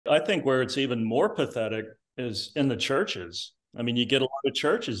I think where it's even more pathetic is in the churches. I mean, you get a lot of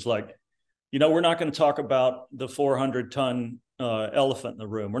churches like, we're not going to talk about the 400-ton elephant in the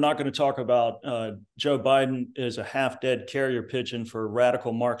room. We're not going to talk about Joe Biden is a half-dead carrier pigeon for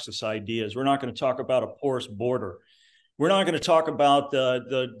radical Marxist ideas. We're not going to talk about a porous border. We're not going to talk about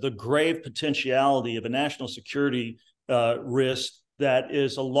the grave potentiality of a national security risk that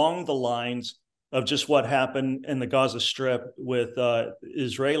is along the lines of just what happened in the Gaza Strip with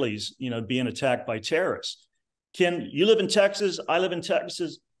Israelis, being attacked by terrorists. Ken, you live in Texas. I live in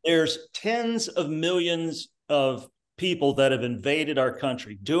Texas. There's tens of millions of people that have invaded our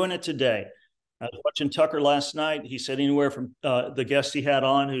country, doing it today. I was watching Tucker last night. He said anywhere from the guest he had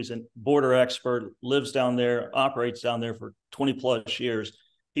on, who's a border expert, lives down there, operates down there for 20 plus years.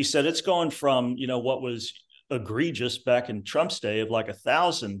 He said it's going from, what was egregious back in Trump's day of like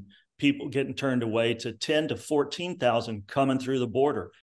 1,000 people getting turned away to 10 to 14,000 coming through the border.